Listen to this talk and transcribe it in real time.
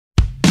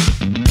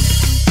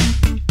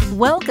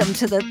Welcome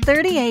to the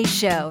 30A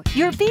Show,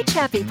 your beach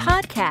happy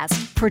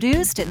podcast,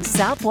 produced in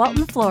South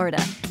Walton, Florida,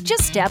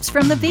 just steps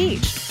from the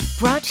beach.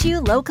 Brought to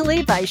you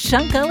locally by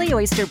Shunk Gully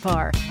Oyster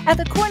Bar at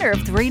the corner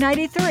of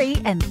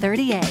 393 and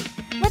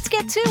 30A. Let's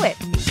get to it.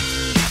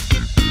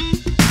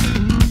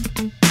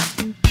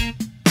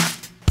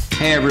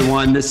 Hey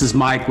everyone, this is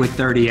Mike with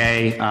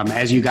 30A.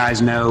 As you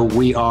guys know,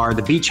 we are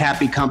the Beach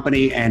Happy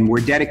Company, and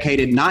we're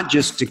dedicated not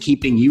just to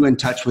keeping you in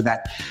touch with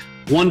that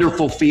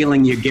wonderful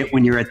feeling you get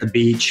when you're at the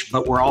beach,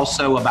 but we're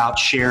also about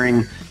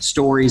sharing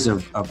stories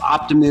of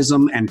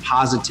optimism and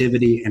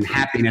positivity and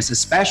happiness,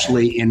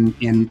 especially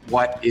in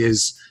what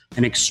is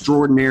an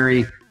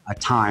extraordinary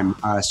time.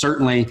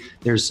 Certainly,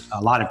 there's a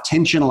lot of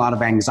tension, a lot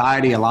of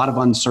anxiety, a lot of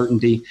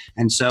uncertainty.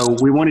 And so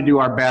we want to do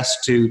our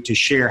best to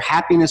share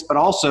happiness, but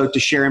also to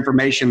share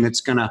information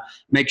that's going to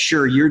make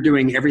sure you're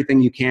doing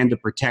everything you can to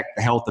protect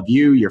the health of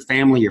you, your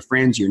family, your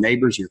friends, your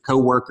neighbors, your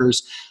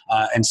coworkers.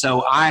 And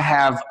so I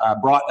have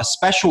brought a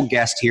special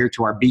guest here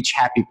to our Beach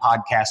Happy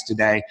podcast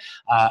today.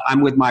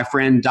 I'm with my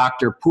friend,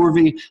 Dr.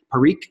 Purvi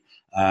Parikh.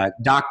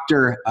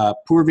 Dr.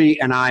 Purvi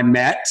and I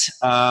met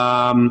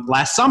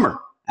last summer,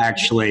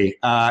 actually,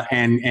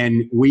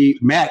 and we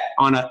met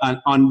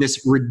on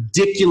this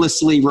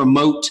ridiculously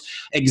remote,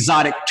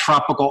 exotic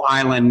tropical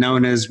island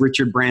known as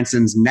Richard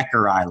Branson's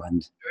Necker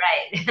Island.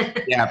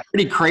 Right. Yeah,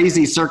 pretty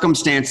crazy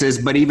circumstances,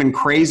 but even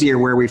crazier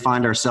where we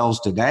find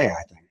ourselves today,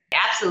 I think.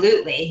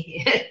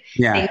 Absolutely.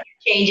 Yeah. Things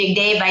changing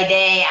day by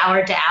day,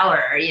 hour to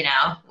hour,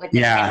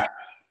 Yeah.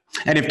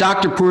 And if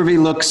Dr. Purvi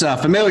looks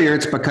familiar,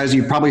 it's because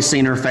you've probably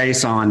seen her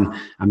face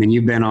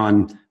you've been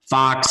on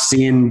Fox,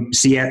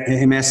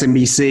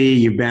 MSNBC,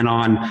 you've been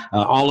on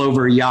all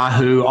over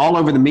Yahoo, all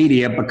over the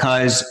media,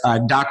 because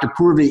Dr.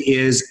 Purvi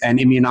is an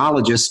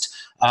immunologist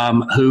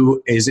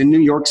who is in New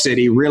York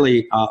City,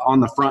 really on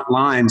the front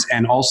lines,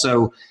 and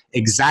also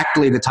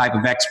exactly the type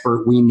of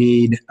expert we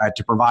need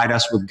to provide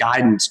us with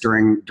guidance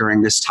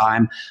during this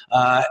time.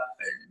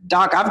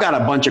 Doc, I've got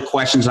a bunch of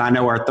questions. I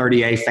know our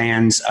 30A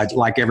fans,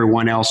 like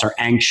everyone else, are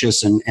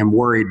anxious and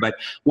worried. But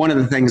one of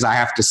the things I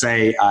have to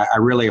say, I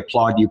really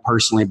applaud you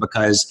personally,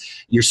 because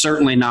you're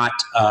certainly not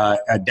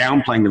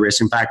downplaying the risk.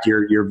 In fact,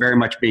 you're very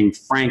much being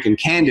frank and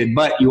candid,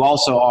 but you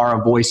also are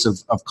a voice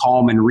of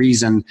calm and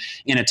reason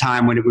in a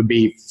time when it would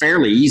be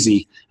fairly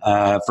easy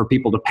for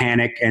people to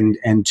panic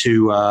and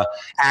to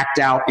act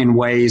out in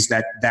ways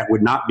that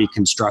would not be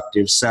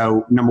constructive.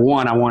 So, number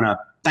one, I want to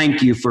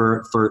thank you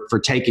for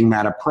taking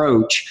that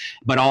approach,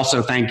 but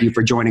also thank you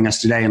for joining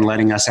us today and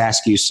letting us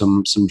ask you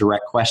some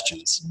direct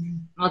questions.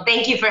 Well,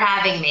 thank you for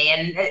having me.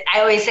 And I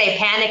always say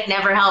panic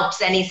never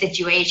helps any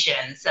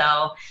situation.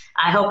 So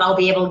I hope I'll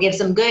be able to give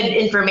some good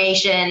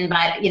information,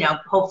 but,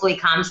 hopefully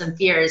calm some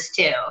fears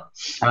too.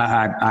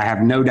 I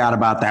have no doubt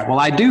about that. Well,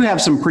 I do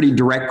have some pretty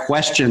direct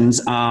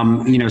questions,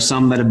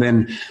 some that have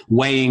been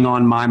weighing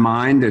on my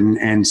mind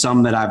and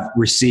some that I've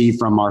received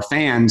from our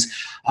fans.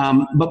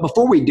 But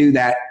before we do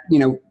that,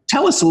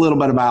 tell us a little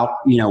bit about,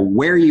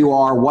 where you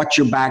are, what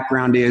your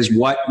background is,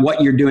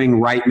 what you're doing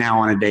right now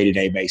on a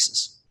day-to-day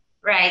basis.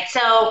 Right.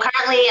 So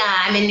currently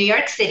I'm in New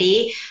York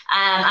City.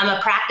 I'm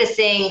a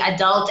practicing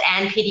adult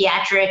and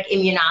pediatric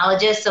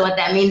immunologist. So what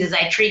that means is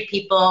I treat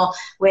people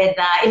with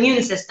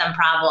immune system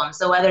problems.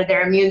 So whether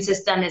their immune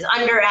system is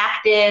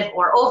underactive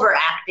or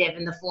overactive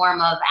in the form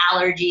of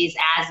allergies,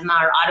 asthma,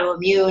 or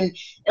autoimmune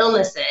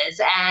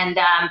illnesses. And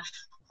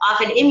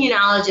often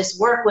immunologists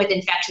work with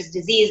infectious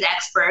disease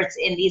experts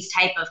in these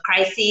type of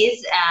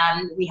crises.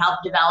 We help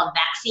develop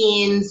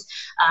vaccines.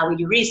 We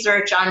do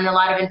research on a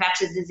lot of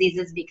infectious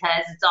diseases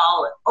because it's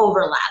all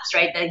overlaps,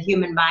 right? The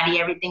human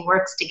body, everything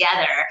works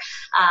together.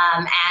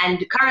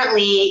 And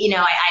currently,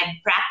 I'm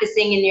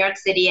practicing in New York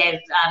City. I have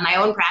my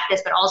own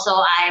practice, but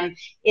also I'm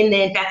in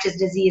the infectious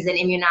disease and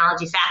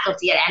immunology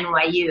faculty at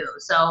NYU.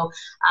 So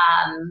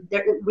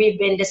we've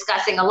been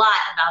discussing a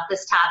lot about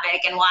this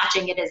topic and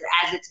watching it as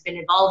it's been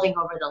evolving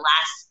over the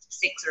last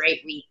 6 or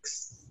 8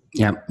 weeks.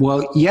 Yeah.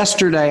 Well,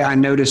 yesterday I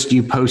noticed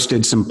you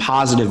posted some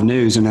positive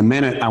news. In a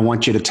minute, I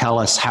want you to tell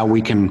us how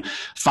we can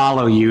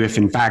follow you if,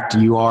 in fact,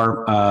 you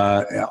are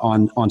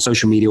on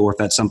social media or if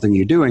that's something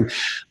you're doing.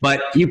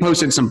 But you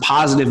posted some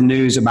positive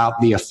news about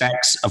the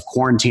effects of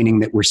quarantining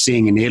that we're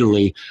seeing in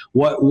Italy.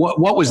 What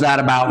was that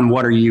about, and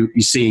what are you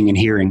seeing and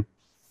hearing?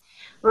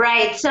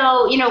 Right.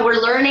 So, we're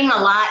learning a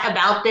lot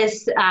about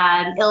this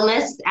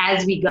illness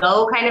as we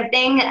go, kind of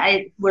thing.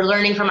 We're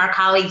learning from our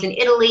colleagues in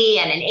Italy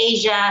and in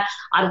Asia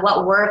on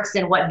what works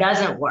and what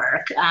doesn't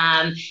work.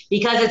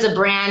 Because it's a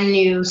brand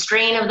new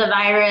strain of the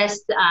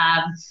virus,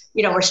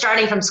 we're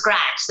starting from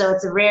scratch. So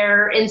it's a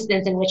rare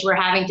instance in which we're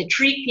having to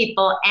treat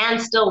people and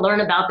still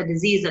learn about the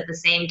disease at the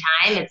same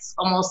time. It's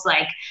almost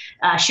like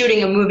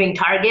shooting a moving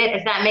target,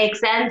 if that makes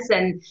sense.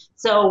 And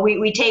so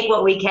we take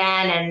what we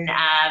can and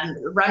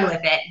run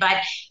with it.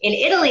 But in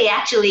Italy,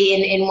 actually,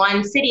 in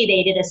one city,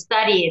 they did a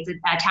study. It's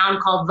a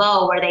town called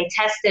Vo, where they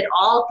tested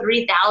all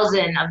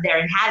 3,000 of their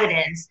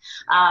inhabitants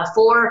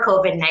for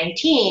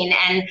COVID-19.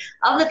 And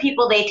of the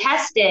people they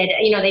tested,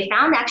 they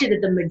found actually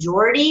that the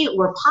majority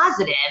were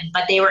positive,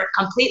 but they were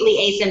completely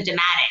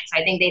asymptomatic.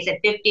 I think they said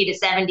 50 to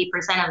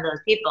 70% of those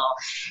people.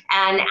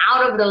 And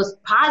out of those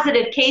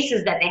positive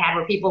cases that they had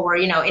where people were,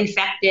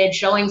 infected,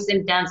 showing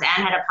symptoms,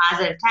 and had a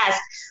positive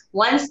test,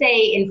 once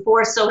they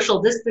enforced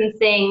social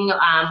distancing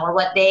or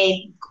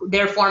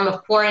their form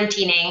of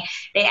quarantining,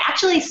 they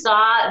actually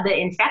saw the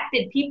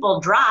infected people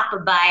drop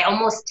by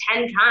almost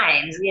 10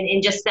 times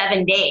in just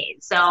 7 days.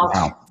 So wow.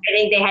 I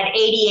think they had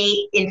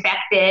 88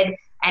 infected,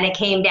 and it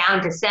came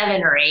down to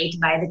 7 or 8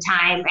 by the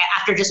time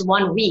after just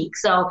 1 week.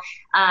 So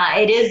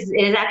it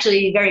is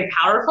actually very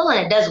powerful,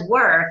 and it does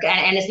work.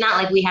 And it's not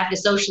like we have to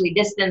socially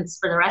distance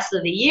for the rest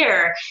of the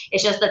year.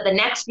 It's just that the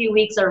next few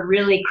weeks are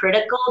really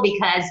critical,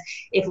 because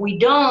if we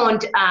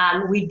don't,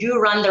 we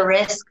do run the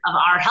risk of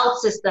our health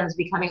systems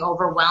becoming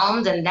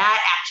overwhelmed. And that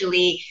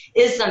actually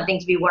is something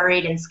to be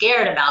worried and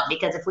scared about,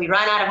 because if we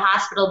run out of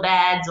hospital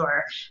beds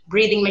or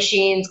breathing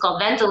machines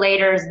called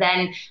ventilators,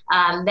 then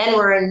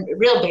we're in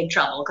real big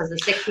trouble, because the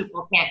sick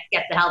people can't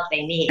get the help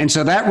they need. And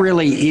so that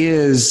really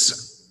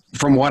is,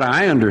 from what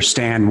I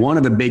understand, one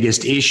of the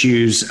biggest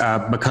issues,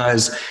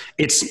 because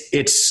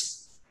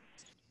it's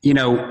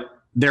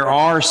there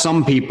are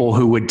some people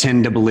who would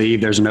tend to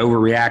believe there's an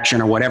overreaction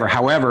or whatever.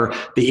 However,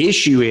 the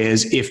issue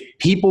is if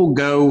people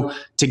go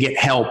to get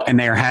help and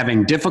they're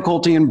having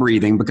difficulty in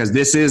breathing, because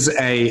this is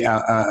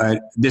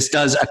this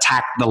does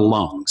attack the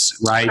lungs,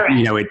 right?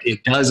 Correct.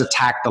 It does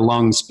attack the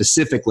lungs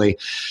specifically.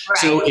 Right.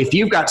 So if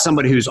you've got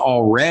somebody who's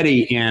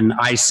already in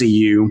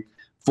ICU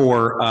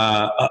for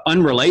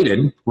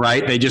unrelated,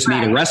 right? They just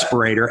need a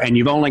respirator, and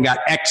you've only got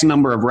X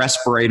number of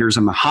respirators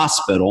in the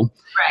hospital.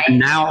 Right. And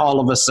now all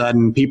of a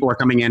sudden people are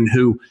coming in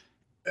who,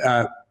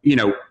 are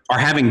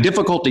having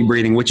difficulty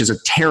breathing, which is a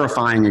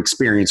terrifying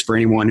experience for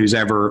anyone who's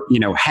ever,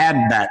 had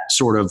that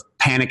sort of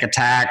panic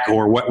attack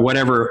or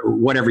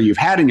whatever you've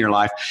had in your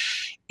life.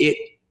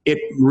 It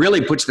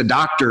really puts the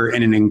doctor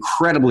in an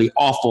incredibly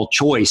awful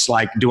choice.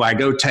 Like, do I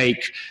go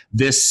take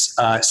this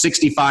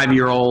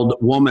 65-year-old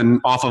woman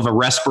off of a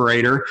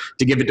respirator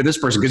to give it to this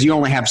person? Because you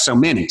only have so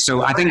many.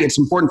 So I think it's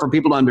important for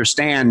people to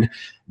understand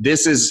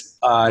this is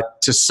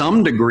to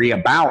some degree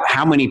about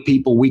how many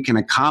people we can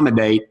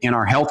accommodate in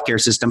our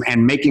healthcare system,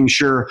 and making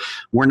sure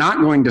we're not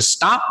going to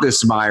stop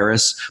this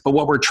virus, but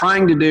what we're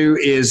trying to do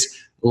is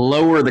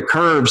lower the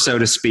curve, so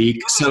to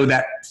speak, so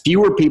that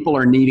fewer people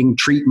are needing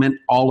treatment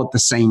all at the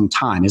same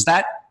time. Is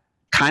that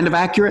kind of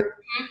accurate?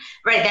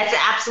 Right, that's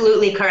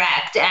absolutely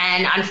correct.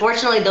 And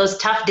unfortunately, those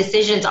tough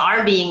decisions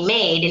are being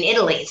made in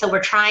Italy. So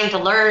we're trying to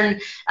learn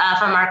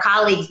from our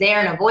colleagues there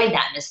and avoid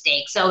that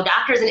mistake. So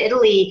doctors in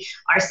Italy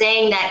are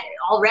saying that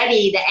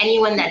already that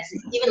anyone that's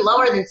even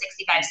lower than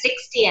 65,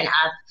 60 and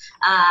up,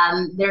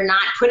 they're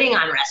not putting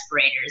on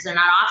respirators. They're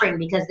not offering,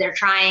 because they're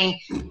trying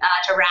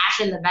to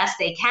ration the best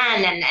they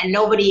can. And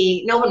no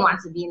one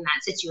wants to be in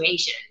that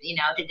situation,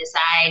 to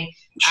decide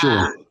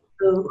sure.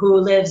 Who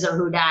lives or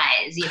who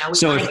dies. We want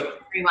to give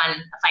everyone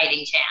a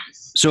fighting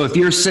chance. So if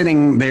you're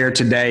sitting there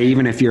today,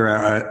 even if you're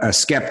a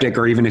skeptic,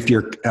 or even if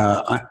you're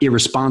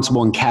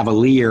irresponsible and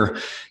cavalier,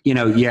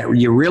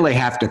 you really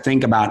have to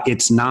think about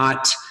it's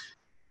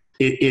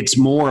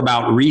more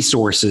about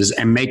resources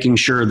and making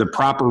sure the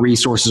proper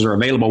resources are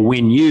available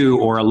when you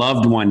or a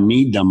loved one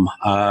need them,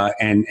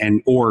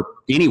 or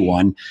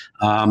anyone.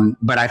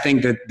 But I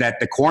think that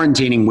the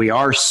quarantining, we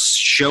are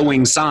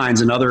showing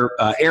signs in other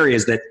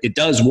areas that it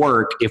does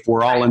work if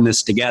we're all in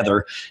this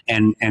together.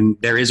 And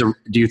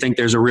do you think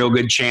there's a real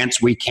good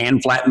chance we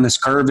can flatten this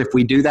curve if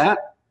we do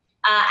that?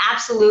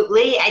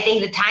 Absolutely. I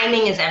think the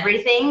timing is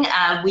everything.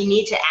 We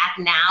need to act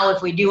now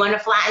if we do want to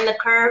flatten the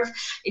curve.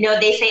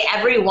 They say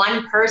every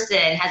one person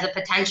has a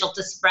potential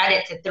to spread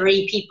it to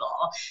 3 people.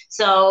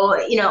 So,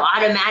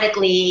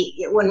 automatically,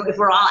 if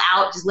we're all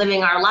out just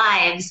living our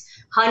lives,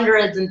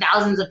 hundreds and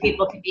thousands of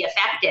people could be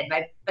affected.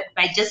 By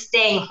just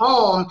staying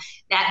home,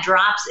 that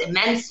drops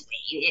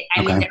immensely.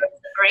 I mean, there was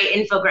a great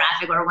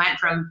infographic where it went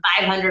from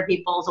 500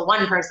 people to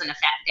 1 person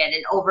affected,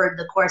 and over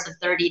the course of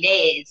 30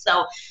 days.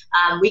 So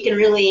we can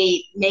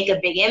really make a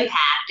big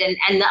impact. And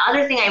the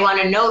other thing I want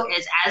to note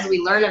is, as we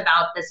learn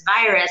about this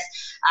virus,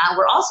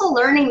 we're also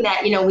learning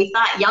that, we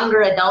thought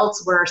younger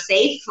adults were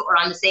safe or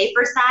on the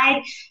safer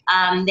side.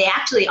 They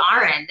actually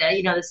aren't.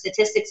 The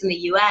statistics in the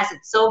U.S.,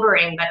 it's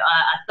sobering, but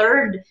a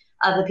third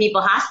of the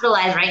people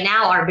hospitalized right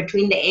now are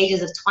between the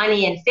ages of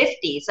 20 and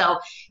 50. So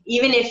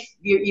even if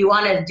you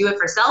want to do it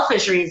for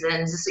selfish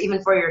reasons,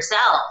 even for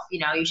yourself,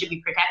 you should be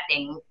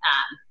protecting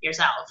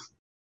yourself.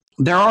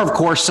 There are, of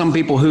course, some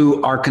people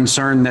who are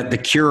concerned that the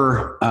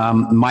cure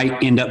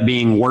might end up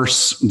being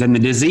worse than the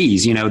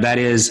disease. That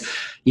is,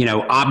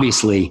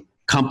 obviously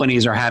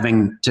companies are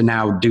having to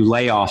now do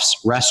layoffs.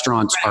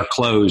 Restaurants are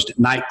closed.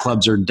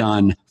 Nightclubs are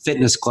done.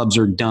 Fitness clubs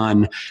are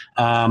done.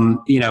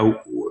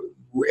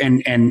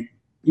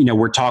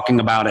 We're talking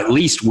about at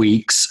least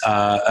weeks,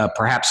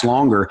 perhaps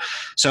longer.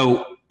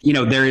 So,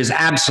 there is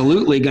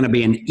absolutely going to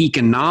be an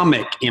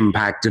economic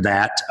impact to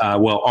that.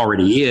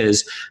 Already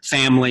is.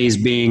 Families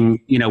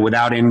being,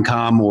 without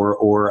income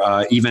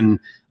or even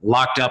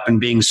locked up and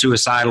being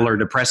suicidal or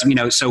depressive.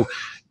 So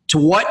to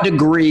what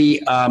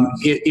degree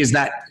is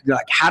that,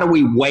 like, how do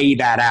we weigh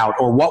that out?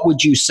 Or what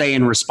would you say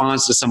in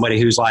response to somebody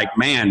who's like,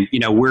 man,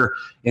 in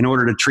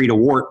order to treat a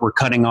wart, we're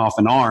cutting off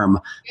an arm.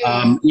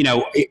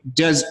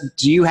 Do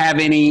you have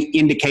any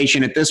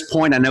indication at this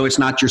point? I know it's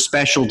not your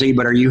specialty,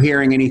 but are you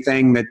hearing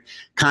anything that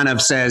kind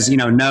of says,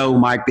 no,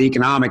 Mike, the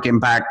economic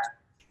impact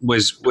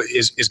is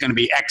going to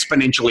be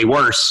exponentially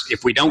worse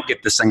if we don't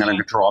get this thing under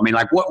control? I mean,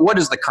 like, what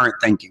is the current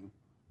thinking?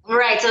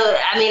 Right. So,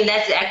 I mean,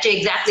 that's actually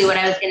exactly what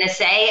I was going to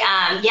say.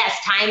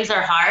 Yes, times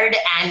are hard,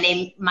 and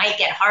they might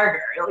get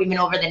harder even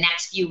over the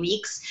next few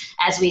weeks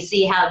as we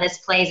see how this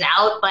plays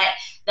out. But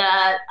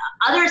the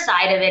other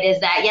side of it is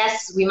that,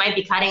 yes, we might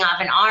be cutting off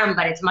an arm,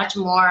 but it's much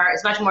more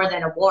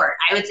than a wart.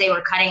 I would say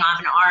we're cutting off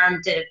an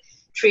arm to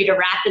treat a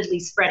rapidly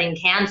spreading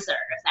cancer,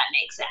 if that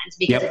makes sense.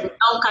 Because if we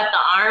don't cut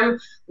the arm,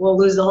 we'll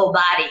lose the whole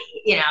body,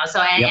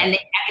 and the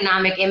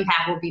economic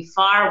impact will be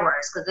far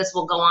worse because this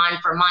will go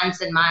on for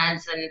months and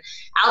months. And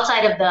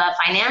outside of the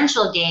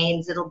financial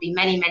gains, it'll be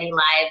many, many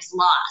lives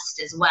lost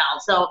as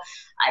well. So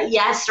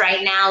yes,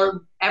 right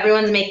now,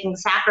 everyone's making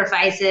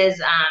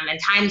sacrifices and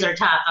times are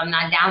tough. I'm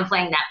not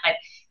downplaying that, but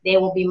they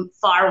will be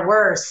far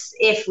worse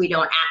if we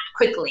don't act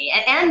quickly.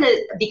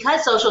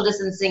 Because social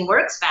distancing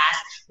works fast,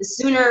 the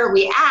sooner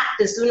we act,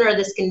 the sooner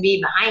this can be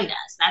behind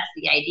us. That's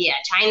the idea.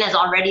 China's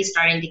already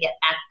starting to get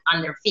back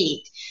on their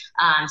feet.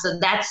 So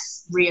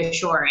that's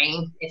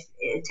reassuring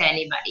to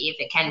anybody, if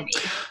it can be.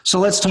 So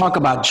let's talk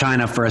about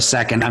China for a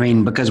second. I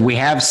mean, because we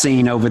have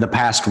seen over the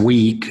past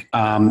week,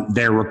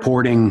 they're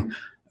reporting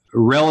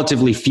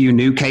relatively few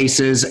new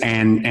cases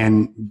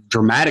and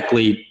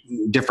dramatically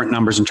different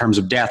numbers in terms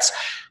of deaths.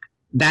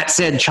 That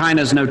said,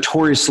 China's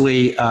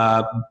notoriously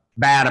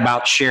bad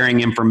about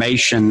sharing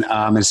information,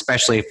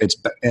 especially if it's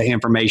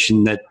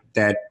information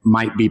that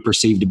might be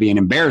perceived to be an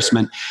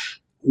embarrassment.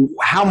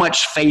 How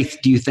much faith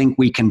do you think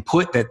we can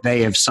put that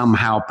they have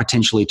somehow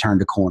potentially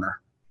turned a corner?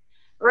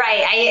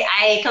 Right.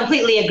 I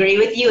completely agree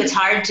with you. It's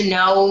hard to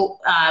know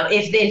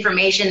if the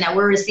information that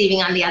we're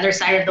receiving on the other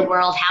side of the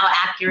world, how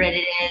accurate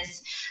it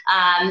is.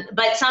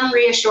 But some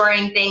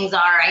reassuring things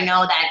are, I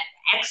know that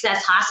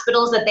excess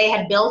hospitals that they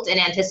had built in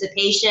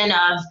anticipation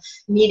of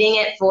needing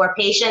it for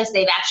patients,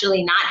 they've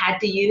actually not had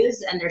to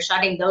use, and they're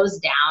shutting those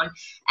down.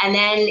 And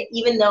then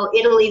even though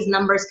Italy's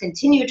numbers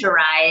continue to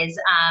rise,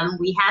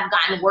 we have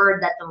gotten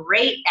word that the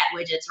rate at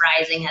which it's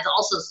rising has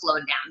also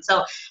slowed down.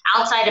 So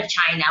outside of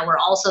China, we're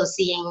also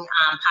seeing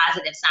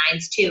positive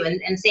signs too,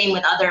 and same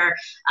with other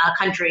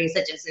countries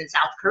such as in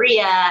South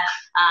Korea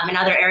and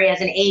other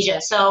areas in Asia.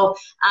 So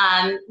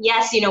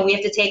yes, we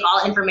have to take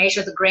all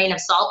information with a grain of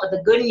salt, but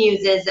the good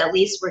news is at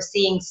least we're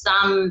seeing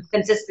some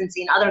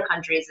consistency in other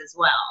countries as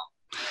well.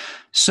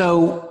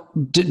 So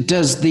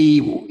does the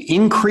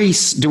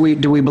increase, do we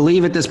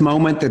believe at this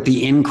moment that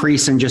the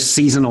increase in just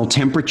seasonal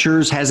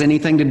temperatures has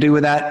anything to do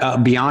with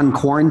that beyond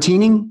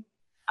quarantining?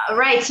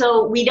 Right.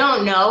 So we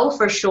don't know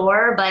for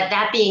sure. But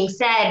that being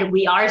said,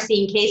 we are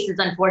seeing cases,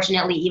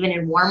 unfortunately, even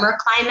in warmer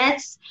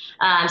climates.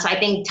 So I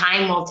think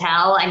time will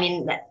tell. I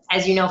mean,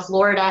 as you know,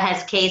 Florida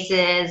has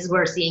cases.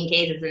 We're seeing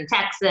cases in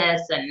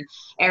Texas and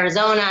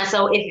Arizona.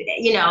 So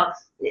if,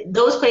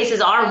 those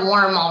places are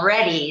warm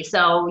already.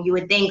 So you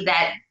would think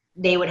that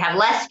they would have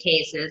less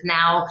cases.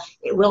 Now,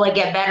 will it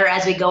get better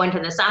as we go into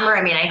the summer?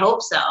 I mean, I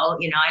hope so.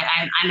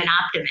 I'm an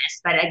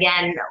optimist. But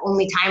again,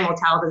 only time will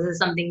tell because this is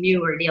something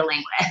new we're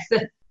dealing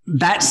with.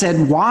 That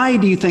said, why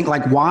do you think,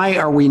 why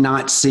are we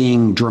not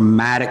seeing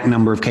dramatic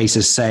number of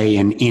cases, say,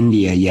 in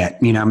India yet?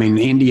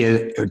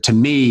 India, to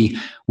me,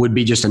 would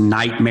be just a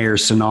nightmare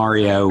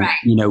scenario,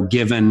 right,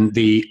 given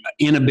the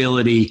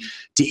inability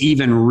to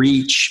even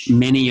reach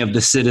many of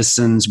the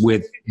citizens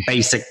with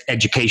basic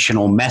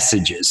educational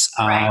messages.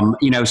 Right.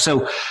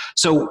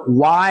 So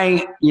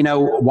why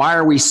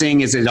are we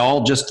seeing, is it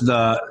all just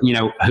the,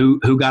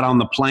 who got on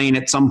the plane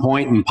at some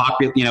point and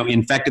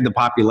infected the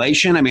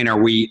population? I mean,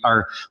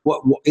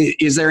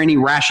 is there any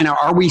rationale?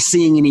 Are we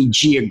seeing any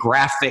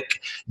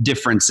geographic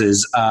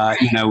differences,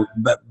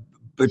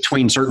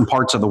 between certain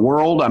parts of the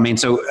world? I mean,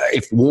 so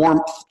if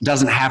warmth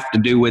doesn't have to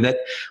do with it,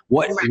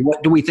 what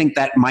do we think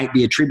that might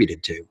be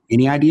attributed to?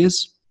 Any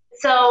ideas?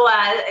 So,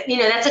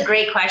 that's a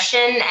great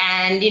question.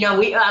 And,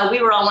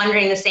 we were all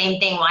wondering the same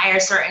thing. Why are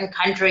certain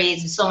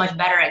countries so much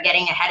better at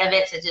getting ahead of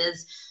it, such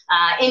as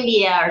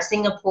India or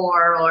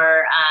Singapore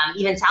or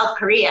even South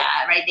Korea,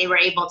 right? They were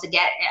able to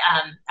get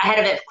ahead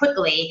of it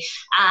quickly.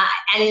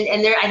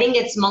 And there, I think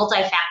it's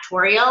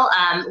multifactorial.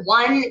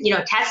 One,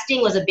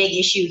 testing was a big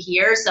issue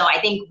here. So I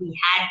think we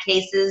had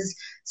cases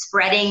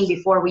spreading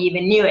before we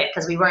even knew it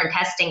because we weren't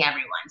testing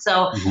everyone.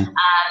 So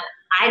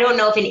I don't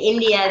know if in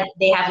India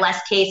they have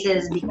less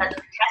cases because of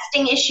the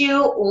testing issue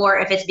or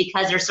if it's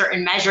because there's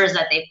certain measures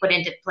that they put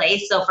into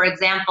place. So for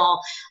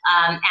example,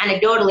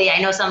 anecdotally, I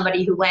know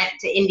somebody who went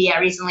to India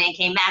recently and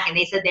came back and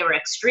they said they were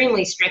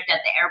extremely strict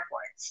at the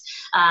airports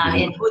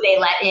in who they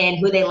let in,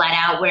 who they let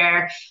out,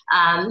 where,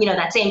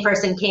 that same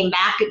person came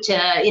back to,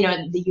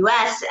 the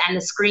US and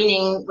the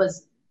screening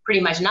was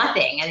pretty much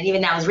nothing. And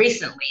even that was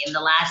recently in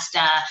the last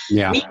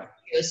week.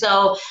 curfew.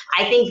 So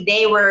I think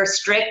they were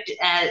strict,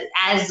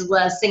 as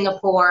was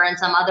Singapore and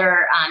some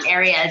other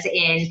areas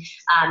in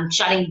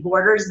shutting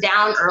borders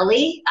down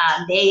early.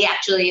 They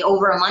actually,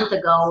 over a month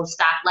ago,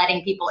 stopped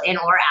letting people in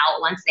or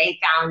out once they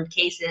found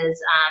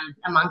cases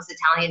amongst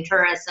Italian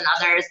tourists and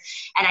others.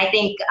 And I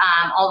think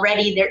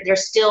already they're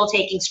still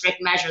taking strict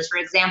measures. For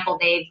example,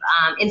 they've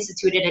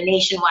instituted a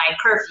nationwide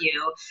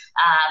curfew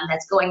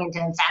that's going into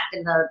effect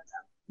in the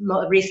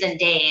recent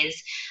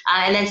days.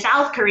 And then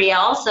South Korea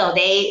also,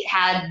 they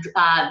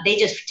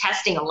just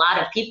testing a lot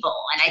of people.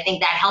 And I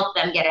think that helped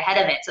them get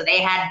ahead of it. So they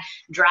had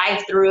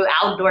drive-through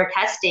outdoor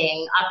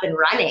testing up and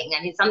running.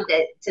 I mean,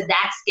 something to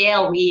that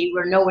scale, we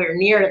were nowhere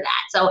near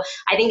that. So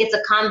I think it's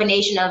a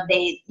combination of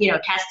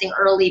testing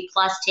early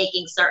plus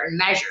taking certain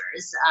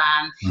measures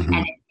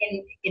and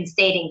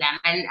instating them.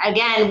 And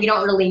again, we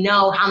don't really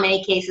know how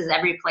many cases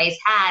every place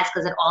has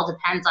because it all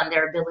depends on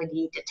their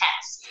ability to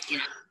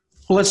test,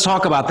 Well, let's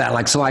talk about that.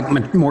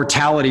 Like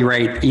mortality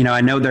rate,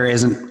 I know there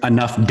isn't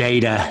enough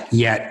data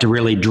yet to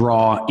really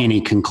draw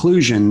any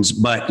conclusions,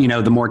 but,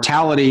 the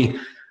mortality,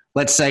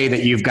 let's say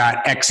that you've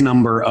got X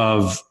number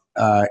of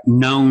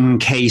known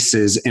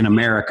cases in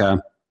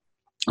America,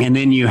 and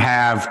then you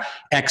have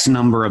X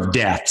number of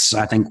deaths.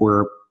 I think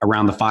we're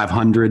around the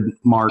 500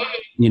 mark,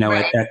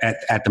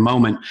 at the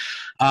moment.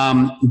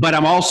 But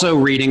I'm also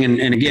reading,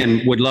 and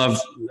again, would love,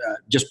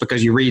 just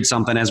because you read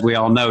something, as we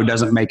all know,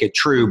 doesn't make it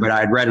true. But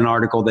I'd read an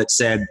article that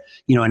said,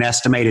 an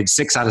estimated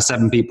 6 out of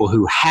 7 people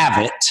who have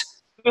it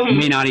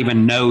may not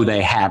even know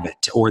they have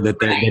it, or that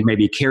they may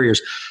be carriers.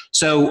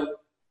 So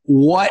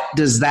what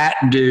does that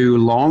do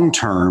long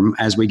term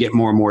as we get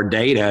more and more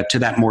data to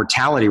that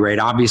mortality rate?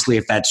 Obviously,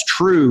 if that's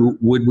true,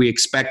 would we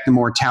expect the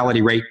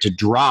mortality rate to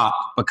drop?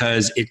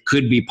 Because it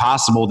could be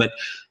possible that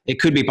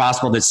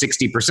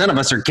 60% of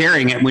us are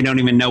carrying it and we don't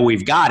even know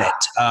we've got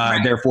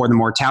it. Therefore, the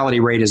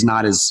mortality rate is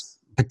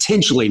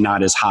potentially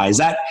not as high. Is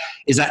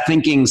that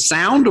thinking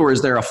sound, or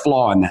is there a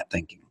flaw in that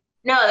thinking?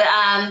 No,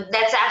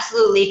 that's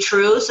absolutely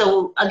true.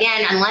 So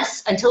again,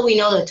 until we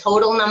know the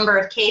total number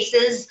of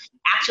cases,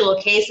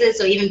 actual cases,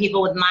 so even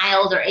people with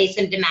mild or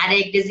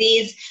asymptomatic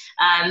disease,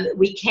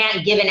 we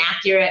can't give an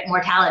accurate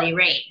mortality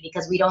rate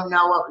because we don't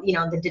know what,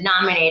 the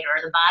denominator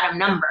or the bottom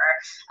number.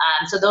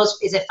 So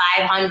is it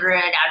 500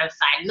 out of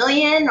 5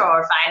 million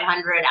or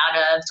 500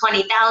 out of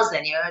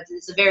 20,000?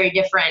 It's a very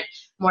different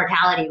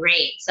mortality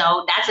rate.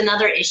 So that's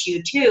another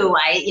issue too.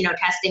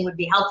 Testing would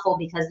be helpful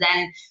because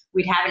then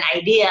we'd have an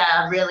idea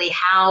of really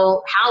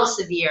how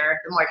severe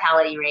the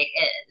mortality rate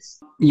is.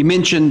 You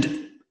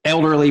mentioned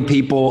elderly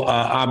people.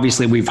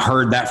 Obviously, we've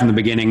heard that from the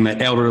beginning,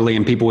 that elderly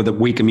and people with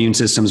weak immune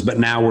systems, but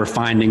now we're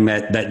finding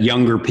that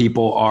younger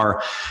people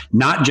are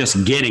not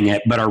just getting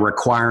it, but are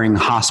requiring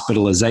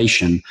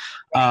hospitalization.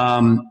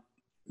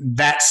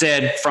 That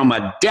said, from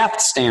a death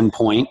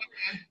standpoint,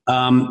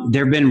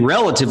 there have been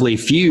relatively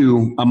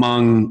few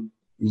among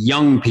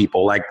young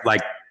people, like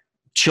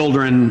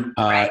children,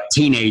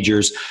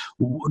 teenagers.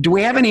 Do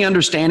we have any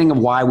understanding of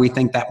why we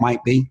think that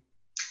might be?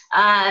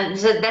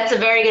 So that's a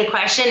very good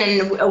question,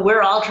 and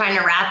we're all trying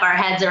to wrap our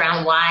heads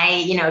around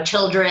why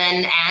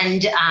children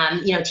and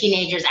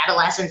teenagers,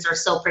 adolescents are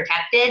so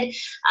protected,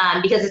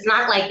 because it's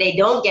not like they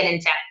don't get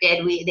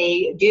infected.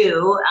 They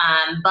do,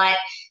 but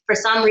for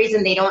some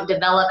reason they don't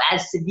develop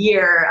as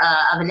severe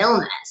of an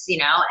illness,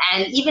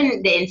 and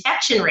even the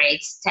infection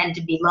rates tend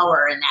to be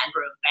lower in that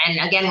group.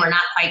 And again, we're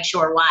not quite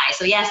sure why.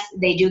 So yes,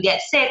 they do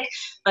get sick,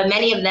 but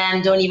many of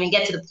them don't even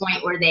get to the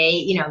point where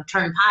they,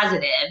 turn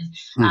positive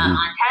on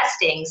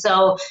testing.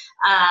 So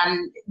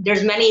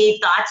there's many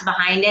thoughts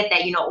behind it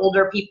that,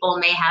 older people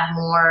may have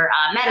more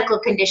medical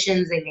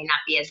conditions. They may not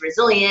be as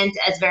resilient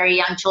as very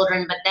young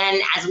children. But then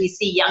as we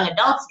see young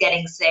adults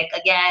getting sick,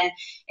 again,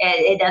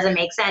 it doesn't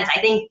make sense. I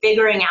think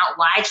figuring out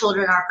why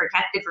children are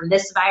protected from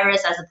this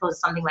virus as opposed to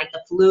something like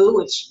the flu,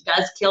 which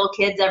does kill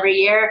kids every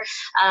year,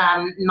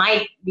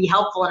 might be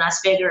helpful in us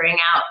figuring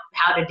out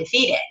how to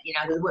defeat it.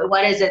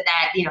 What is it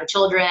that,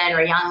 children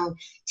or young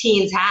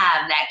teens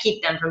have that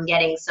keep them from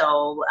getting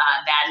so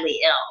badly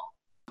ill?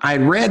 I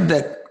read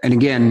that, and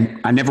again,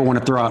 I never want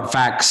to throw out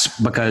facts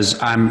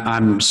because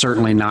I'm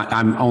certainly not.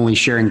 I'm only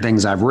sharing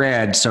things I've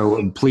read.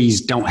 So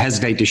please don't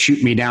hesitate to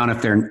shoot me down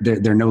if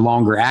they're no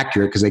longer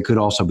accurate, because they could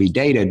also be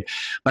dated.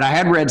 But I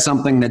had read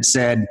something that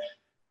said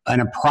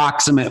an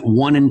approximate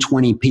 1 in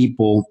 20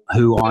 people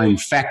who are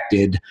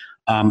infected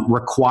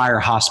require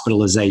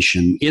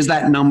hospitalization. Is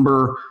that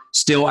number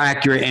still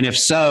accurate? And if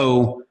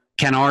so,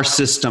 can our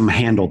system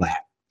handle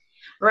that?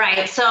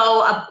 Right.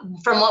 So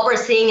from what we're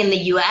seeing in the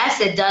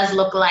U.S., it does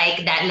look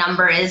like that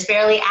number is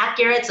fairly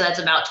accurate. So that's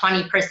about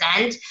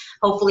 20%.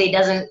 Hopefully it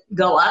doesn't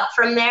go up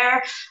from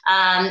there.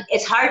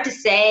 It's hard to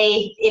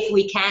say if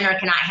we can or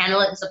cannot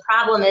handle it. The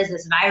problem is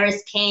this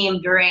virus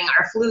came during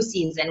our flu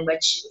season,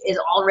 which is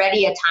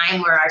already a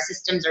time where our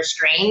systems are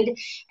strained.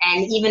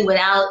 And even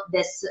without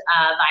this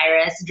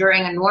virus,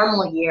 during a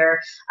normal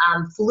year,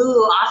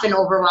 flu often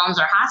overwhelms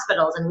our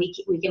hospitals, and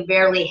we can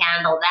barely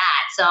handle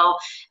that. So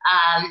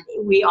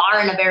we are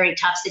in a very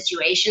tough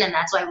situation, and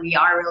that's why we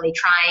are really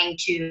trying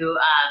to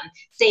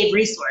save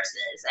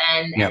resources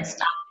and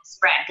stop this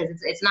spread,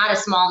 because it's not a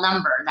small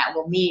number that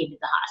will need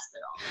the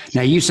hospital.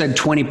 Now, you said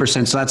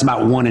 20%, so that's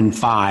about 1 in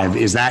 5.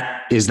 Is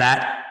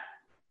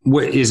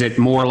it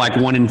more like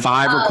 1 in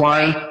 5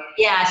 require? Right.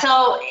 Yeah,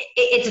 so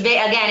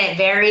it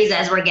varies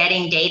as we're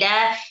getting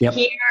data. Yep.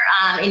 Here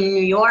in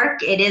New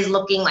York, it is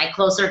looking like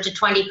closer to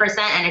 20%,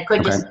 and it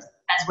could just,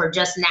 as we're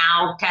just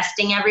now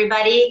testing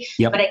everybody.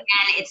 Yep. But again,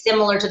 it's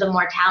similar to the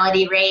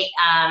mortality rate.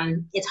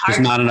 It's hard.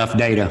 There's not enough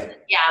data.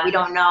 Yeah, we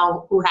don't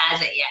know who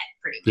has it yet,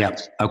 pretty much.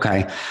 Yep.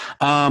 Okay.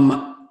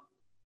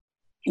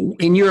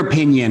 In your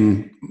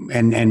opinion,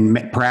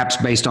 and perhaps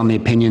based on the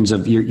opinions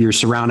of you're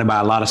surrounded by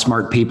a lot of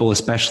smart people,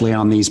 especially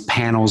on these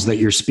panels that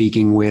you're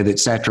speaking with, et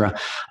cetera.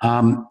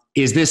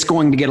 Is this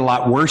going to get a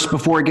lot worse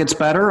before it gets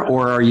better?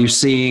 Or are you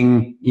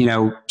seeing,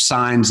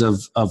 signs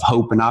of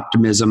hope and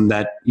optimism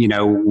that,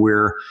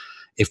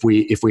 if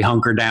we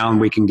hunker down,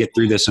 we can get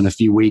through this in a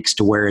few weeks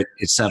to where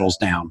it settles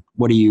down?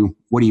 What do you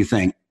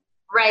think?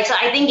 Right. So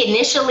I think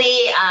initially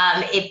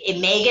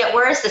it may get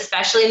worse,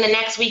 especially in the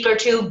next week or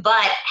two,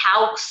 but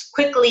how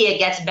quickly it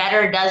gets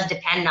better does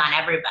depend on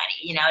everybody.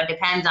 It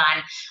depends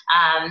on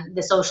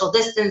the social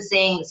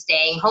distancing, the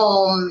staying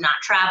home, not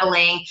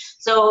traveling.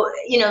 So,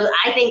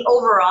 I think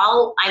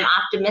overall I'm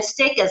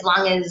optimistic as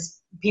long as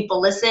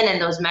people listen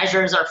and those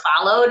measures are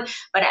followed.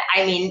 But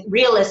I mean,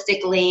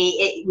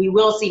 realistically, we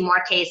will see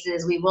more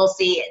cases. We will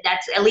see,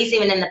 that's at least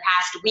even in the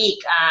past week,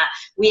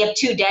 we have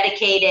 2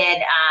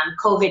 dedicated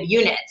COVID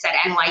units at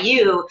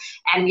NYU,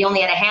 and we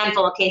only had a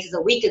handful of cases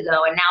a week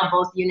ago, and now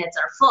both units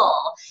are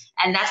full.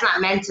 And that's not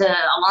meant to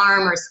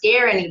alarm or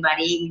scare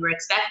anybody. We were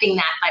expecting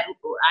that, but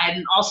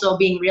I'm also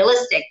being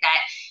realistic that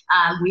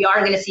we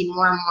are going to see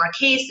more and more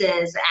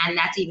cases, and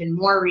that's even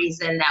more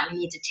reason that we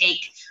need to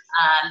take,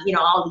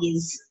 all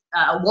these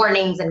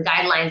warnings and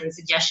guidelines and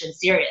suggestions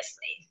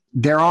seriously.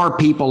 There are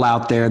people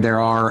out there,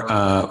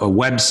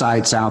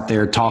 websites out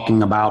there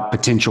talking about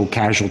potential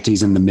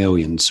casualties in the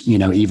millions,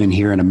 even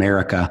here in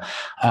America.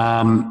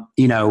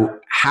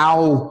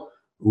 How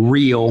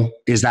real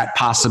is that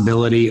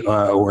possibility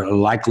or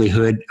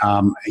likelihood?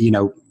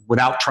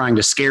 Without trying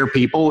to scare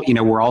people,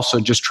 we're also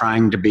just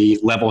trying to be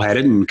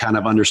level-headed and kind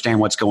of understand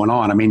what's going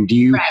on. I mean, do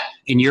you,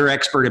 in your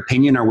expert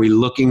opinion, are we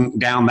looking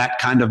down that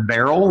kind of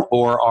barrel,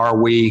 or are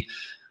we,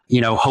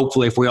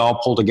 hopefully if we all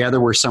pull together,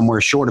 we're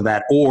somewhere short of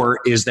that? Or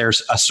is there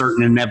a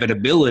certain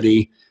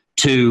inevitability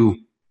to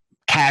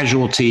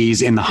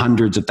casualties in the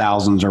hundreds of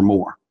thousands or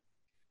more?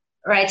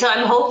 Right. So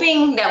I'm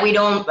hoping that we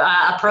don't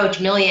approach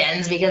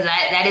millions, because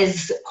that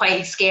is quite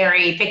a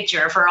scary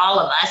picture for all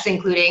of us,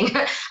 including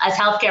as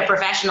healthcare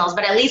professionals.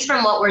 But at least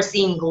from what we're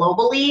seeing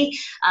globally,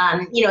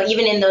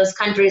 even in those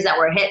countries that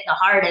were hit the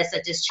hardest,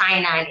 such as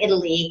China and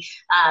Italy,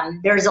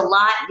 there's a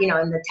lot, in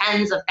the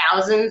tens of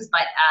thousands,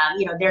 but,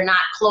 they're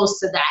not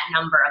close to that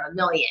number of a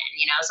million,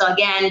 So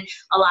again,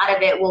 a lot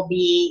of it will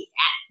be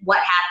what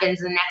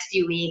happens in the next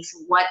few weeks,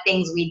 what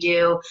things we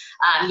do.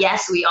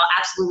 Yes, we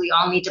absolutely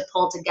all need to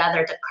pull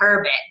together to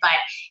curb it, but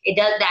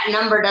that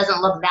number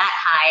doesn't look that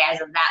high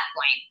as of that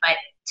point. But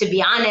to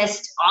be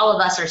honest, all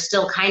of us are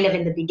still kind of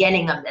in the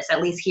beginning of this,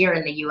 at least here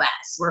in the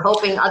U.S. We're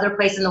hoping other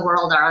places in the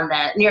world are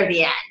near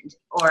the end.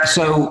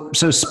 So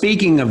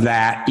speaking of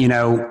that,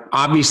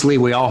 obviously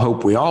we all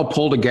hope we all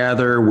pull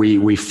together,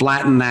 we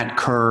flatten that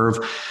curve.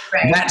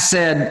 Right. That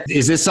said,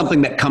 is this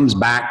something that comes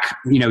back,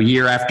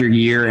 year after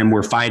year, and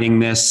we're fighting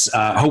this,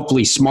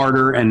 hopefully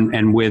smarter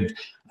and with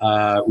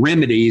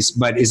remedies,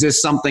 but is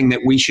this something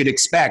that we should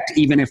expect,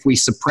 even if we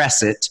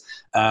suppress it,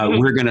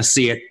 we're going to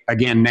see it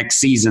again next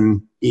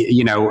season,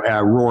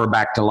 roar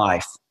back to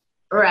life?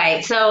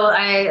 Right. So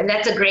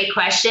that's a great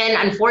question.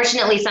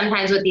 Unfortunately,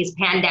 sometimes with these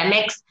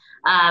pandemics,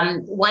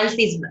 once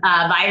these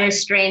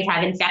virus strains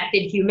have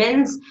infected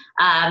humans,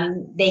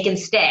 they can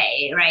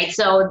stay, right?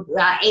 So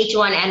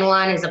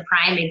H1N1 is a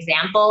prime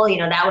example.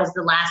 That was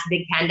the last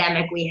big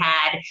pandemic we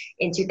had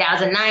in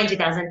 2009,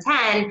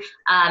 2010,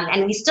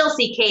 and we still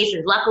see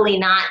cases, luckily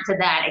not to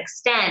that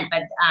extent,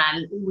 but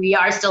we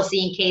are still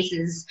seeing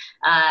cases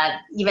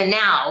even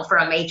now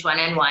from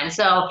H1N1.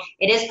 So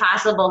it is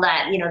possible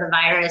that, the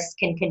virus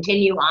can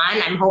continue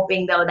on. I'm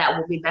hoping, though, that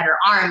we'll be better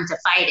armed to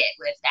fight it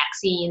with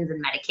vaccines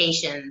and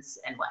medications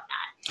and whatnot.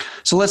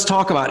 So let's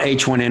talk about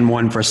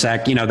H1N1 for a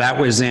sec. That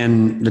was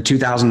in the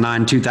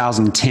 2009,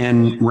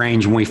 2010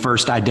 range when we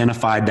first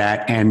identified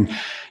that. And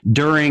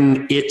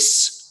during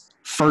its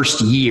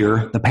first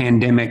year, the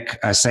pandemic,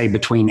 say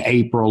between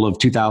April of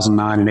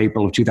 2009 and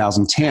April of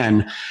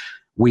 2010,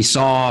 we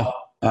saw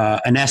the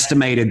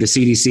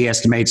CDC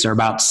estimates are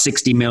about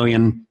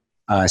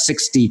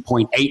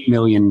 60.8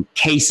 million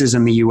cases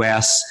in the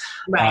U.S.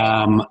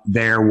 Right.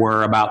 There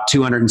were about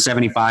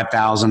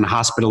 275,000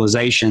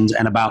 hospitalizations,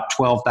 and about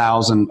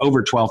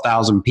over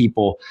 12,000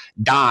 people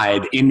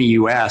died in the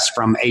U.S.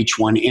 from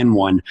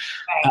H1N1.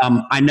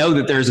 Right. I know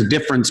that there's a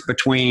difference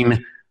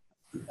between,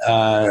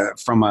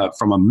 from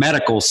a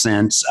medical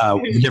sense,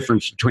 the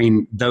difference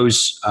between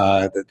those,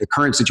 the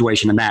current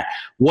situation and that.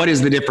 What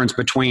is the difference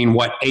between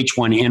what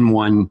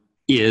H1N1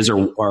 is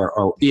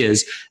or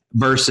is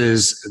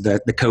versus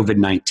the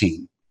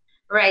COVID-19?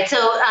 Right. So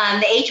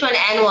the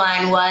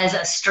H1N1 was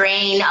a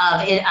strain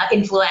of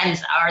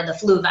influenza or the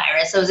flu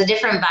virus. So it was a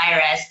different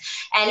virus.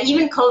 And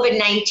even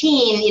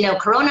COVID-19,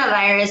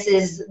 coronavirus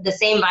is the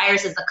same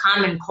virus as the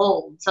common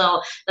cold.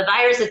 So the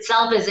virus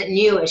itself isn't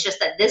new. It's just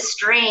that this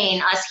strain,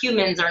 us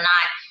humans are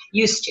not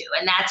used to,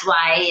 and that's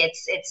why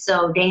it's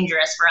so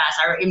dangerous for us.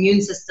 Our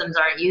immune systems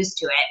aren't used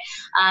to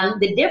it.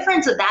 The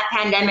difference with that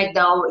pandemic,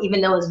 though,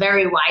 even though it was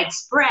very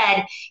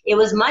widespread, it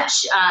was much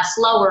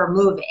slower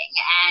moving.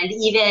 And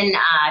even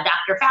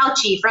Dr.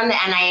 Fauci from the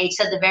NIH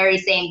said the very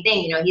same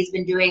thing. He's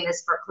been doing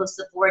this for close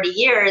to 40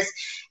 years,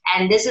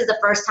 and this is the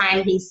first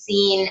time he's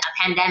seen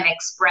a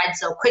pandemic spread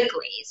so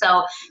quickly.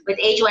 So with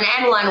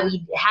H1N1,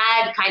 we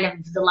had kind of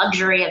the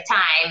luxury of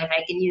time, if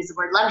I can use the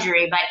word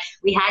luxury, but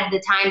we had the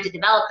time to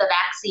develop the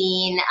vaccine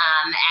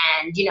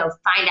and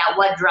find out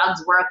what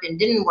drugs worked and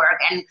didn't work.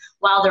 And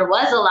while there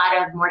was a lot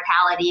of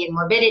mortality and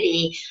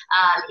morbidity,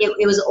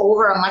 it was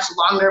over a much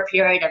longer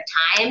period of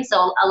time.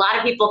 So a lot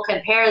of people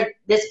compare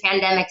this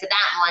pandemic to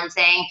that one,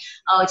 saying,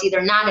 oh, it's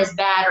either not as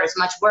bad or it's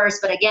much worse.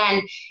 But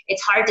again,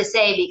 it's hard to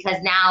say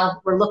because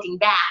now we're looking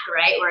back,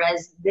 right?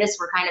 Whereas this,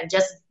 we're kind of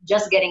just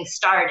getting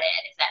started,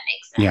 if that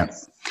makes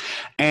sense. Yeah.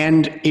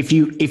 And if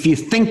you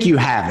think you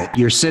have it,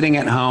 you're sitting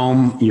at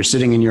home, you're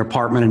sitting in your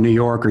apartment in New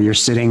York, or you're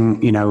sitting,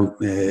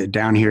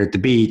 down here at the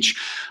beach,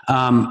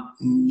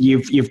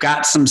 you've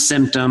got some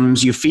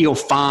symptoms, you feel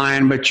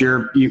fine, but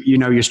you're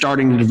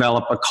starting to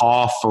develop a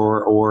cough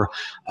or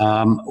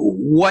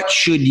what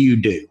should you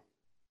do?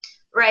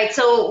 Right.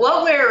 So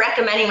what we're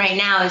recommending right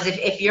now is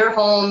if you're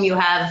home, you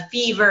have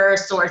fever,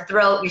 sore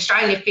throat, you're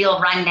starting to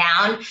feel run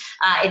down,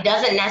 it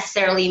doesn't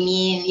necessarily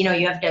mean,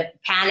 you have to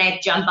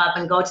panic, jump up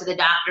and go to the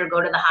doctor, go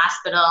to the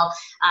hospital.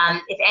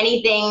 If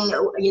anything,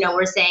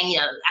 we're saying,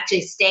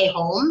 actually stay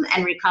home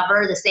and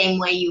recover the same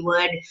way you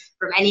would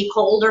from any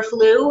cold or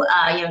flu.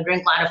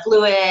 Drink a lot of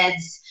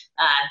fluids,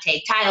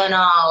 take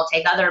Tylenol,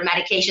 take other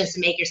medications to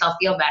make yourself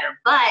feel better.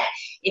 But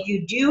if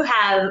you do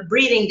have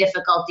breathing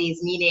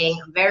difficulties, meaning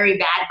very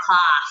bad cough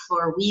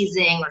or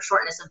wheezing or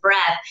shortness of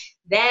breath,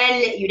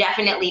 then you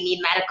definitely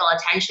need medical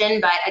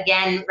attention. But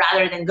again,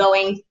 rather than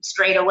going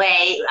straight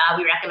away,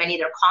 we recommend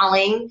either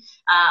calling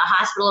a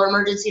hospital or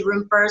emergency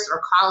room first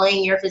or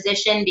calling your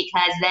physician,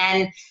 because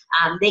then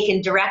they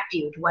can direct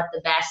you to what the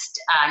best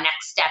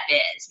next step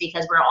is,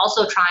 because we're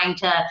also trying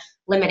to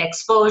limit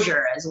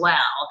exposure as well.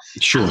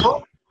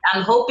 Sure.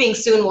 I'm hoping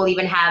soon we'll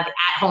even have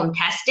at-home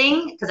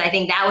testing, because I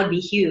think that would be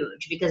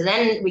huge, because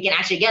then we can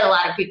actually get a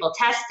lot of people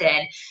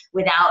tested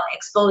without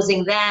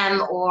exposing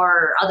them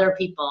or other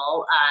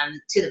people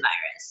to the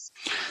virus.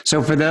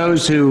 So for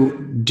those who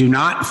do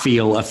not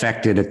feel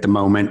affected at the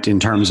moment in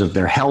terms of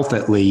their health,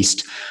 at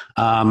least,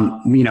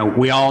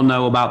 we all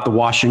know about the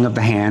washing of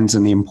the hands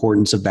and the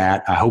importance of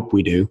that. I hope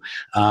we do.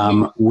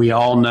 We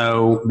all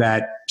know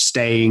that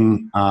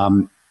staying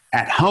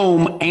at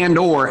home and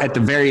or at the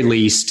very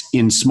least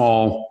in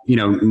small,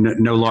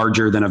 no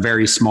larger than a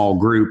very small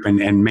group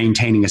and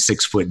maintaining a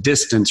 6-foot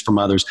distance from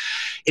others.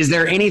 Is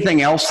there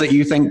anything else that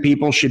you think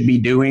people should be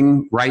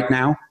doing right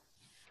now?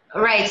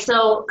 Right.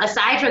 So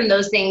aside from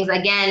those things,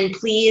 again,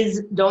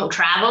 please don't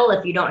travel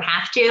if you don't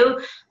have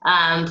to.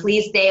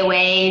 Please stay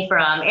away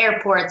from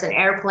airports and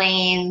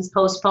airplanes,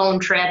 postpone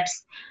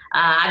trips.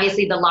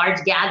 Obviously, the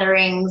large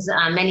gatherings,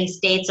 many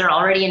states are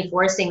already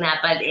enforcing that,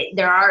 but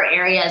there are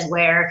areas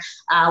where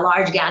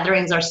large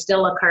gatherings are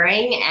still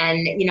occurring.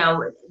 And,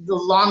 the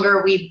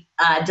longer we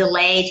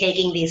delay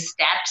taking these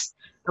steps,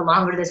 the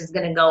longer this is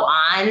going to go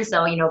on.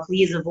 So,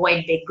 please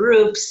avoid big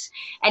groups.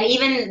 And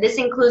this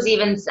includes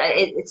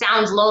it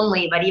sounds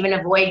lonely, but even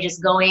avoid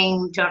just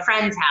going to a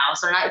friend's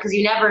house or not, because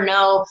you never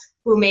know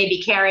who may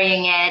be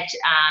carrying it.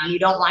 You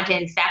don't want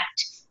to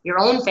infect your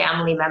own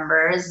family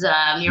members,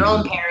 your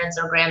own parents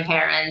or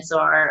grandparents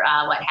or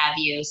what have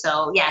you.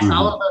 So yes,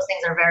 all of those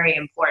things are very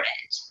important.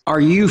 Are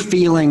you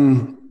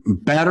feeling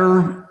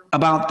better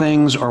about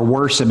things or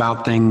worse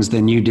about things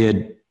than you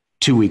did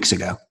 2 weeks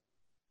ago?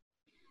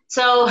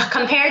 So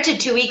compared to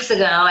 2 weeks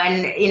ago,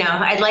 and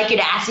I'd like you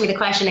to ask me the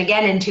question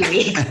again in 2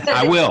 weeks.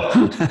 I will.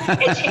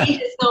 It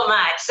changes so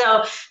much.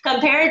 So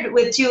compared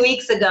with 2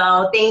 weeks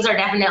ago, things are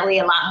definitely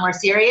a lot more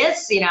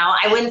serious.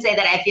 I wouldn't say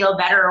that I feel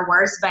better or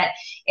worse, but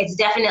it's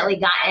definitely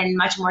gotten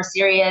much more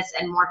serious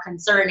and more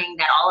concerning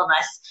that all of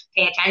us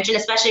pay attention,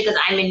 especially because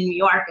I'm in New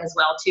York as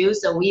well too.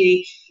 So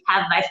we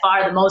have by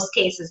far the most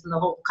cases in the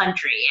whole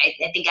country.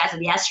 I think as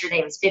of yesterday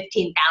it was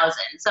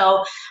 15,000.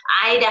 So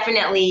I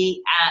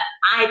definitely,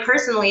 I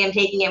personally am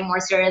taking it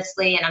more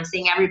seriously, and I'm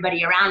seeing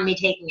everybody around me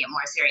taking it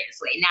more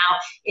seriously. Now,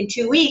 in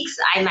 2 weeks,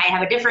 I might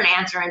have a different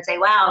answer and say,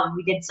 wow,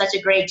 we did such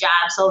a great job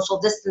social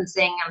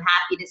distancing. I'm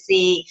happy to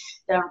see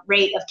the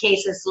rate of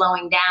cases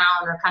slowing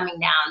down or coming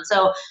down.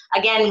 So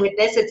again, with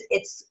this,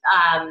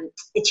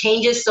 it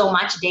changes so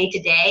much day to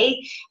day,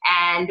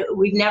 and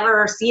we've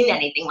never seen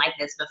anything like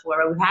this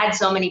before. We've had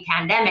so many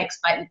pandemics,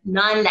 but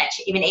none that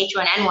even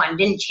H1N1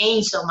 didn't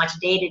change so much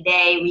day to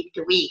day, week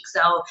to week.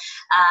 So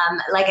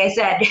like I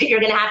said, you're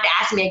going to have to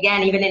ask me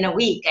again, even in a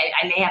week,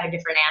 I may have a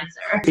different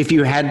answer. If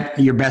you had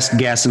your best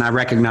guess, and I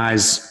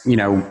recognize,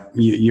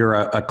 you're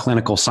a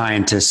clinical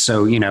scientist,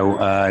 so,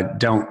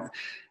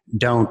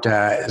 don't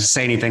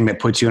say anything that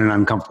puts you in an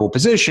uncomfortable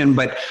position,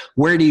 but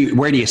where do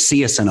you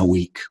see us in a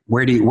week?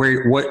 What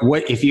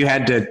if you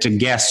had to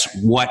guess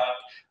what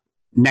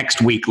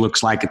next week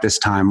looks like at this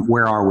time,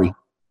 where are we?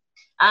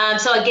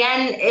 So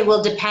again, it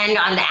will depend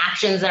on the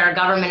actions that our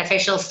government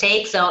officials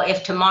take. So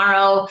if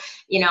tomorrow,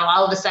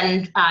 all of a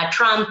sudden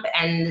Trump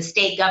and the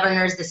state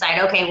governors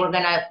decide, okay, we're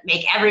going to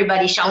make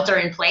everybody shelter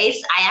in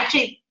place, I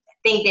actually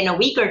think in a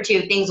week or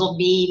two, things will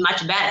be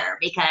much better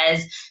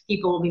because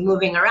people will be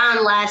moving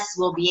around less.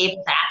 We'll be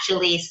able to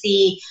actually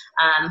see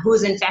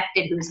who's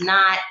infected, who's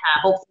not.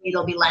 Hopefully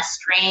there'll be less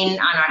strain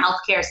on our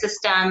healthcare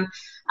system.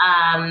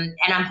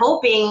 And I'm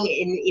hoping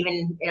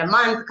even in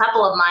a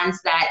couple of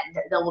months, that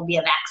there will be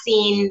a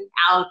vaccine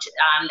out,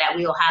 that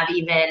we will have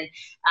even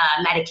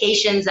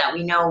medications that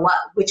we know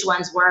which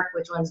ones work,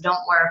 which ones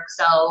don't work.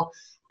 So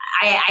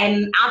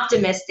I'm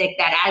optimistic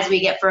that as we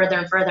get further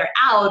and further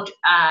out,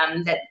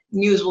 that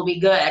news will be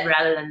good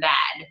rather than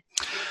bad.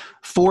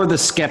 For the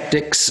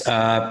skeptics,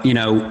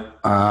 who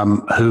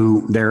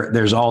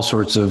there's all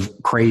sorts of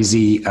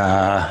crazy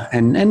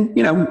and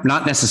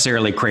not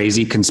necessarily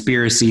crazy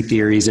conspiracy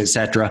theories,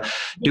 etc.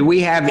 Do we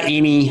have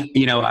any?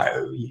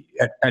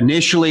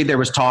 Initially there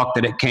was talk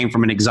that it came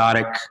from an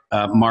exotic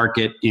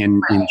market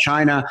in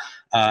China,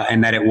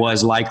 and that it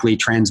was likely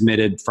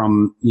transmitted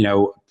from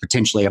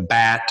potentially a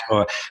bat.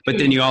 But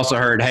then you also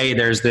heard, hey,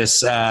 there's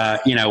this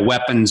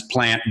weapons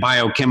plant,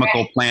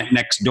 biochemical plant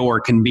next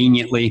door,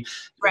 conveniently.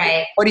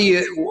 Right.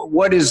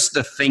 What is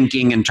the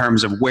thinking in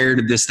terms of where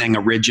did this thing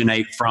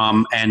originate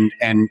from, and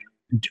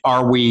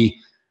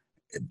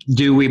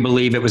do we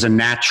believe it was a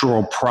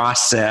natural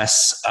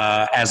process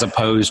as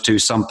opposed to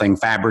something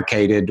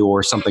fabricated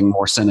or something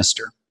more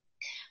sinister?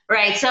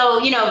 Right. So,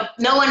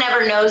 no one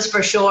ever knows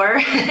for sure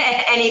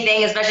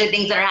anything, especially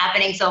things that are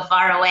happening so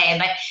far away.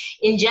 But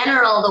in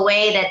general, the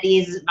way that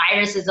these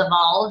viruses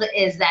evolved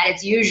is that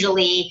it's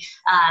usually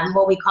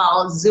what we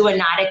call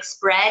zoonotic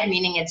spread,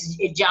 meaning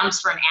it jumps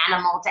from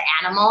animal to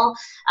animal.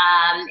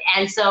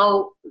 And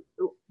so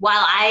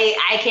while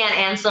I can't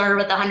answer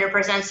with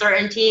 100%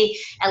 certainty,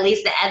 at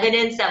least the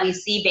evidence that we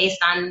see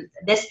based on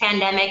this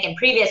pandemic and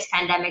previous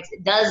pandemics,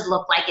 it does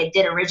look like it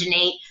did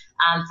originate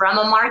from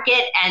a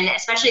market, and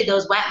especially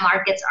those wet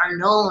markets are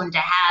known to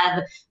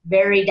have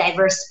very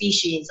diverse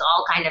species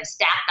all kind of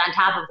stacked on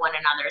top of one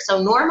another.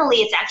 So normally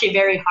it's actually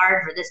very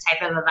hard for this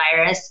type of a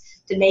virus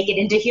to make it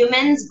into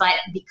humans, but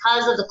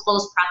because of the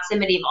close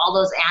proximity of all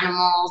those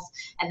animals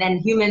and then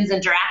humans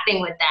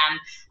interacting with them,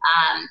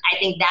 I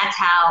think that's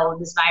how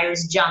this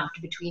virus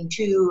jumped between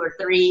 2 or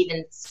 3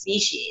 even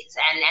species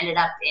and ended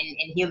up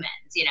in humans,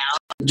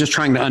 Just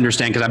trying to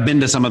understand, because I've been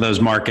to some of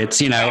those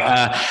markets,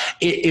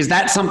 is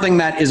that something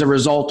that is a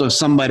result of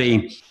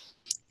somebody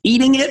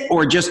eating it,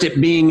 or just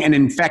it being an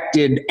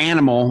infected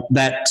animal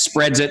that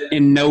spreads it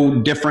in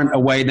no different a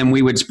way than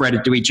we would spread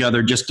it to each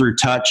other, just through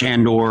touch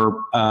and or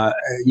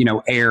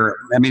air?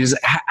 I mean,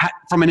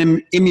 from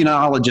an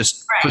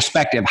immunologist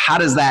perspective, how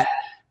does that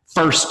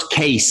first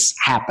case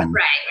happen?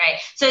 Right.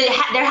 So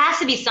there has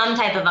to be some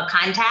type of a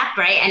contact,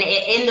 right? And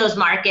in those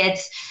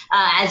markets,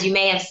 as you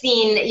may have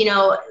seen,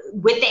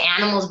 with the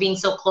animals being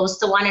so close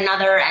to one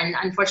another, and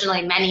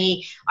unfortunately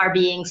many are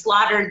being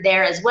slaughtered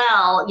there as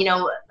well,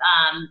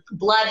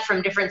 blood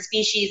from different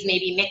species may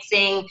be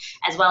mixing,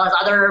 as well as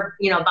other,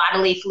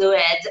 bodily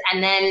fluids.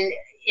 And then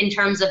in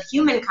terms of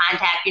human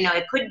contact,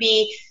 it could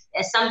be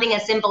something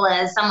as simple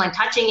as someone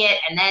touching it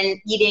and then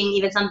eating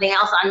even something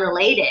else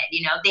unrelated.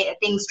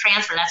 Things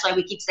transfer. That's why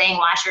we keep saying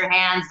wash your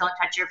hands, don't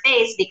touch your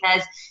face,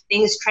 because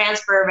things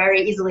transfer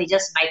very easily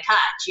just by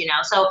touch.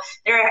 So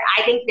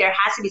I think there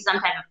has to be some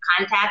type of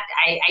contact.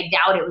 I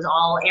doubt it was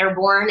all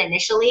airborne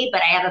initially,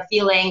 but I have a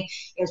feeling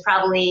it was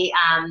probably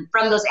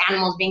from those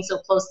animals being so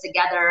close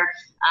together,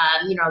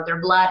 their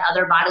blood,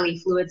 other bodily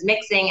fluids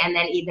mixing, and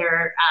then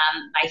either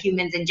by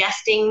humans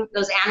ingesting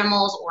those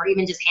animals or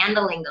even just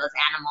handling those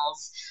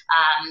animals,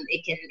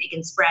 it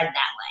can spread that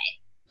way.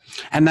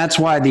 And that's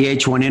why the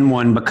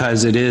H1N1,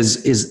 because it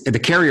is the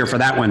carrier for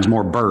that one's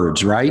more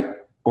birds, right?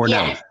 Or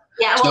no?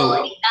 Yeah,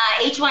 well,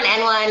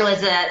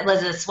 H1N1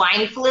 was a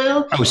swine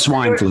flu. Oh,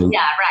 swine flu. Yeah,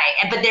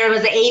 right. But there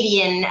was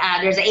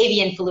there's an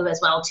avian flu as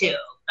well too.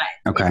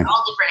 But okay. It's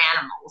all different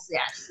animals,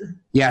 yes.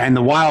 Yeah, and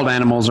the wild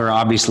animals are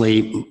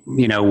obviously,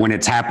 when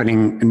it's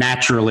happening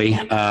naturally,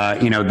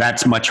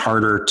 that's much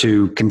harder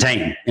to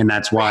contain, and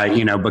that's why,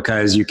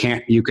 because you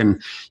can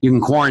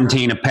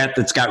quarantine a pet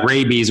that's got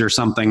rabies or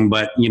something,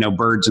 but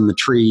birds in the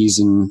trees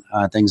and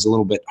things a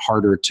little bit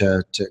harder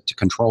to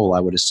control, I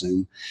would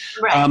assume.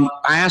 Right.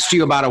 I asked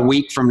you about a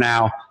week from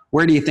now.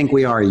 Where do you think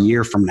we are a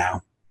year from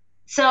now?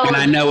 And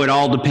I know it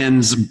all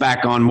depends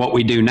back on what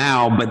we do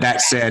now, but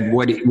that said,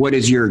 what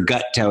does your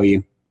gut tell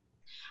you?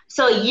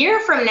 So a year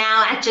from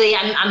now, actually,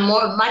 I'm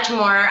much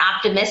more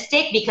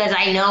optimistic because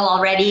I know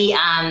already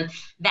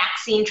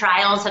vaccine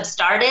trials have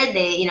started.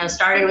 They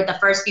started with the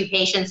first few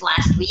patients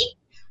last week.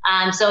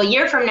 So a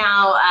year from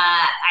now,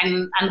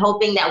 I'm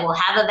hoping that we'll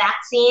have a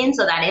vaccine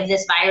so that if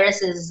this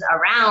virus is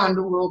around,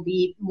 we'll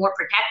be more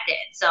protected.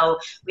 So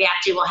we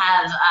actually will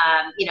have,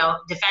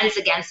 defense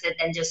against it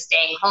than just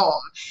staying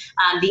home.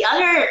 The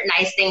other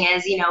nice thing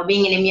is,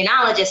 being an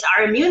immunologist,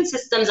 our immune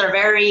systems are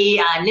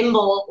very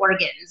nimble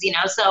organs,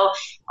 so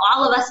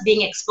all of us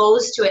being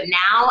exposed to it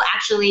now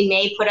actually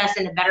may put us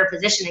in a better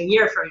position a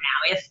year from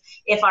now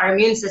if our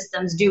immune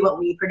systems do what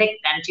we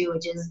predict them to,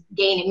 which is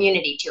gain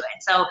immunity to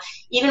it. So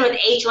even with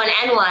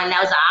H1N1, that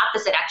was the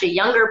opposite. Actually,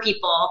 younger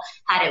people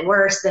had it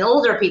worse than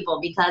older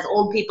people because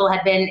old people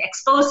had been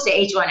exposed to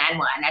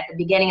H1N1 at the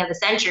beginning of the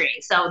century.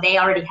 So they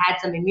already had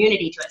some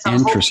immunity to it. So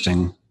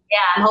interesting.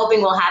 I'm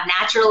hoping we'll have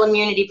natural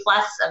immunity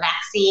plus a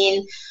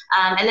vaccine.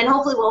 And then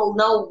hopefully we'll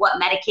know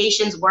what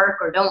medications work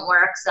or don't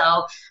work.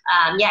 So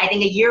I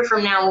think a year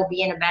from now we'll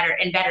be in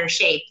better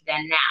shape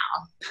than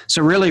now.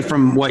 So really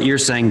from what you're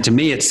saying to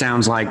me, it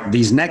sounds like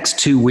these next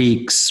 2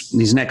 weeks,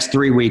 these next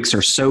 3 weeks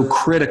are so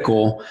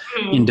critical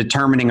in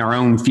determining our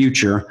own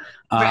future.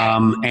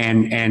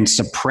 And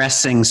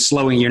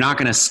slowing. You're not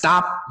going to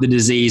stop the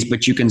disease,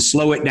 but you can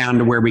slow it down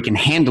to where we can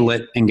handle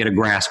it and get a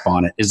grasp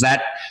on it. Is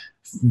that,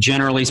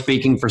 generally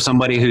speaking, for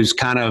somebody who's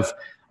kind of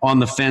on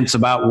the fence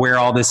about where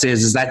all this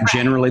is that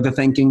generally the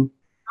thinking?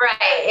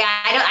 Right.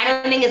 Yeah. I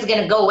don't think it's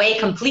going to go away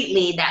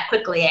completely that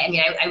quickly. I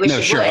mean, I wish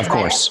it sure, would. Of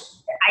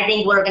course. I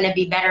think we're going to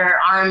be better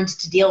armed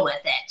to deal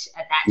with it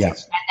at that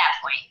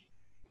point.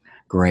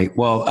 Great.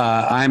 Well,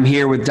 I'm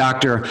here with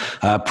Dr.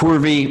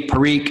 Purvi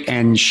Parikh,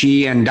 and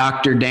she and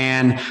Dr.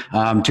 Dan,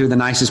 two of the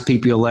nicest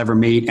people you'll ever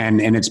meet.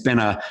 And it's been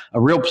a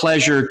real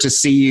pleasure to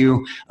see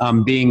you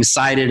being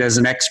cited as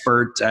an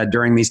expert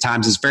during these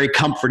times. It's very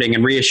comforting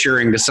and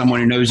reassuring to someone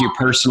who knows you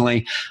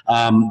personally.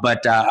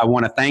 But I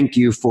want to thank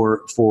you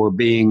for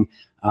being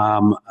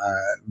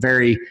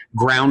very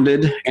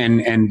grounded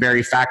and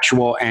very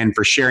factual, and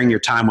for sharing your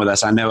time with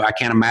us. I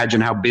can't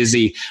imagine how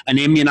busy an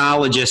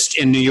immunologist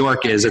in New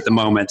York is at the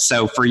moment.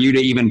 So for you to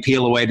even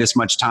peel away this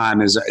much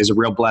time is a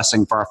real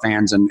blessing for our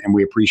fans, and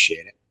we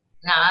appreciate it.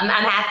 No, I'm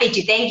happy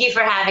to. Thank you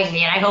for having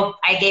me, and I hope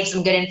I gave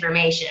some good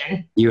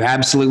information. You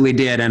absolutely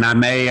did, and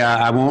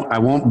I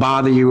won't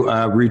bother you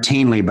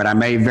routinely, but I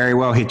may very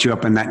well hit you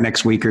up in that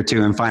next week or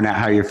two and find out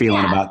how you're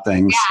feeling about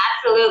things.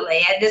 Yeah,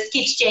 absolutely. This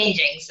keeps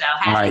changing, so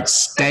happy. All right,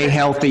 stay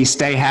healthy,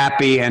 stay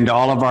happy, and to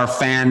all of our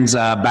fans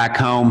back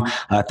home,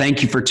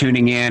 thank you for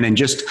tuning in, and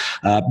just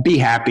be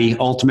happy.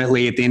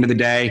 Ultimately, at the end of the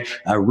day,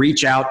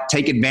 reach out,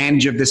 take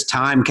advantage of this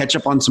time, catch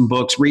up on some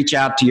books, reach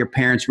out to your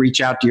parents,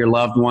 reach out to your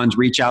loved ones,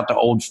 reach out to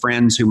old friends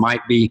who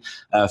might be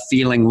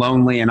feeling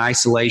lonely and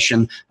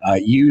isolation.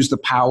 Use the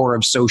power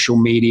of social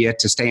media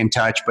to stay in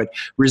touch, but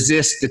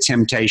resist the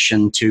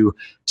temptation to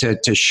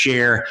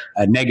share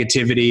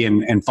negativity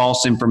and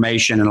false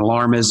information and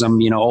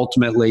alarmism.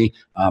 Ultimately,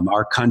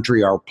 our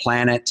country, our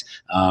planet,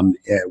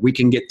 we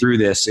can get through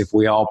this if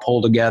we all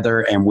pull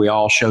together and we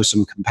all show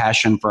some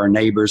compassion for our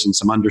neighbors and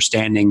some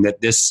understanding that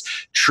this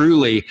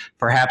truly,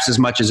 perhaps as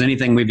much as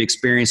anything we've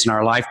experienced in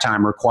our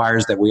lifetime,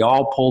 requires that we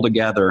all pull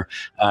together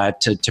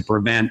to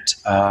prevent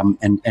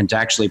and to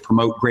actually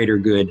promote greater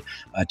good,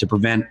 to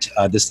prevent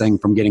this thing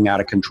from getting out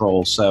of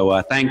control.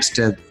 So thanks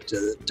to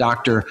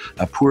Dr.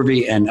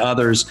 Purvi and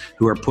others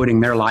who are putting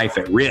their life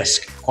at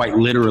risk quite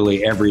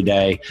literally every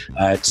day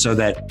so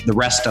that the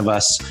rest of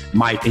us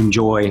might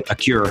enjoy a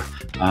cure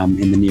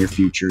in the near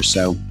future.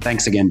 So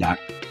thanks again, Doc.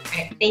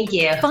 Thank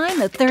you.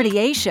 Find the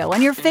 30A Show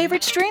on your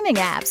favorite streaming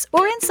apps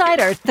or inside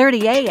our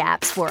 30A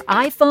apps for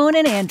iPhone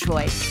and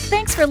Android.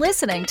 Thanks for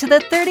listening to the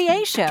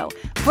 30A Show,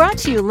 brought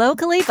to you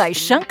locally by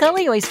Shunk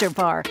Gully Oyster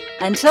Bar.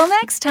 Until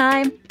next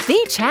time,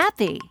 beach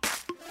happy.